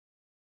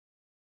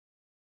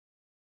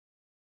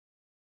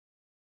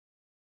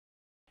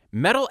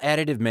Metal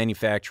additive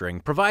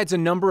manufacturing provides a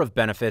number of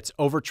benefits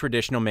over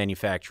traditional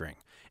manufacturing,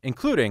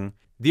 including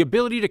the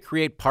ability to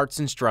create parts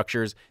and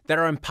structures that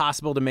are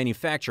impossible to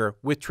manufacture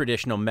with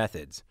traditional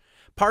methods,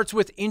 parts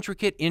with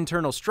intricate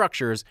internal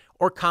structures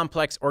or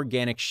complex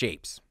organic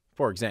shapes,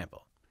 for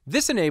example.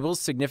 This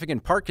enables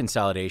significant part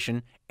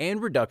consolidation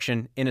and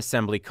reduction in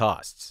assembly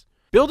costs,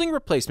 building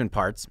replacement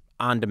parts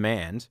on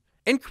demand,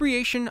 and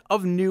creation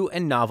of new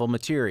and novel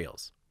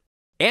materials.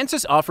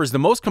 ANSYS offers the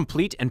most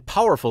complete and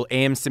powerful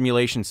AM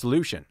simulation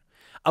solution,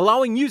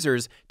 allowing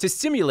users to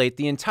simulate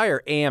the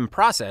entire AM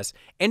process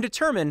and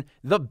determine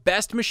the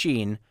best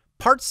machine,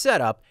 part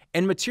setup,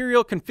 and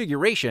material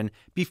configuration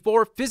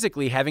before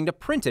physically having to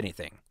print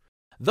anything,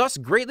 thus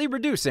greatly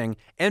reducing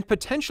and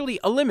potentially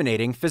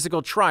eliminating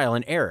physical trial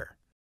and error.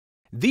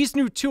 These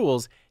new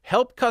tools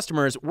help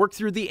customers work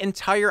through the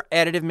entire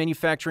additive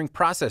manufacturing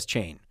process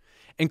chain,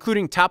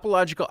 including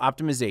topological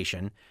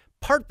optimization,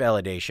 part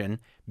validation,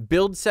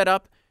 build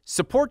setup,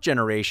 support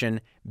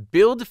generation,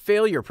 build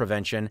failure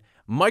prevention,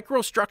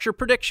 microstructure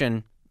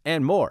prediction,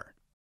 and more.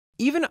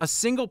 Even a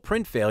single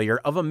print failure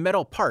of a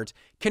metal part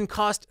can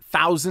cost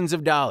thousands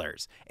of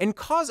dollars and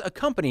cause a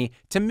company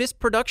to miss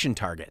production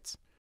targets.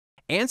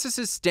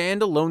 ANSYS's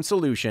standalone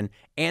solution,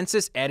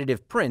 ANSYS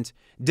Additive Print,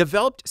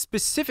 developed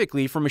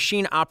specifically for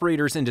machine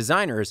operators and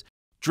designers,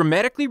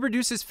 dramatically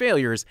reduces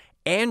failures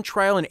and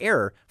trial and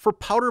error for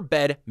powder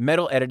bed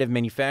metal additive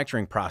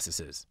manufacturing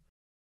processes.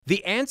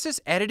 The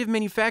ANSYS Additive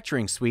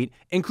Manufacturing Suite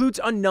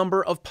includes a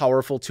number of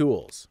powerful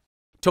tools: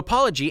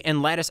 topology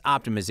and lattice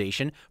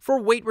optimization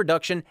for weight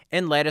reduction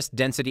and lattice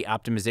density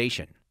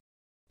optimization,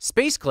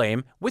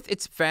 SpaceClaim with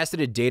its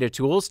faceted data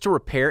tools to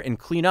repair and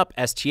clean up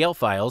STL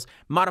files,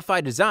 modify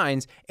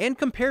designs, and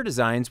compare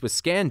designs with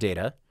scan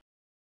data,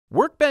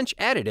 Workbench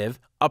Additive,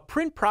 a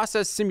print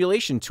process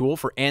simulation tool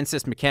for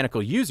ANSYS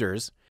Mechanical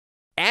users,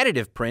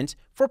 Additive Print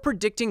for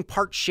predicting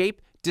part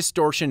shape,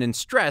 distortion, and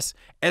stress,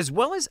 as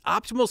well as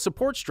optimal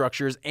support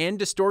structures and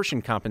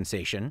distortion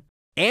compensation,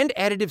 and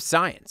Additive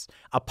Science,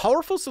 a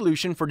powerful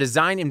solution for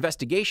design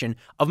investigation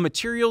of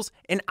materials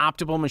and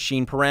optimal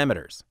machine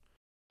parameters.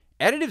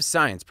 Additive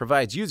Science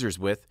provides users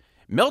with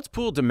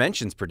Meltpool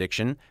dimensions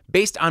prediction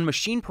based on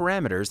machine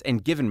parameters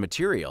and given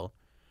material,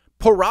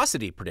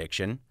 porosity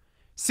prediction,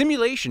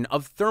 simulation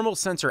of thermal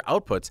sensor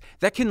outputs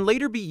that can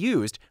later be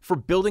used for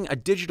building a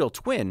digital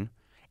twin,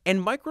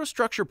 and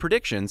microstructure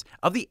predictions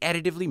of the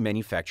additively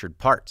manufactured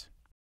part.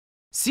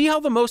 See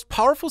how the most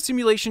powerful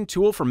simulation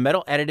tool for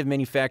metal additive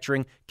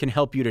manufacturing can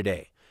help you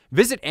today.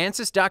 Visit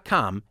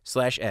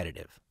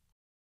ansys.com/additive.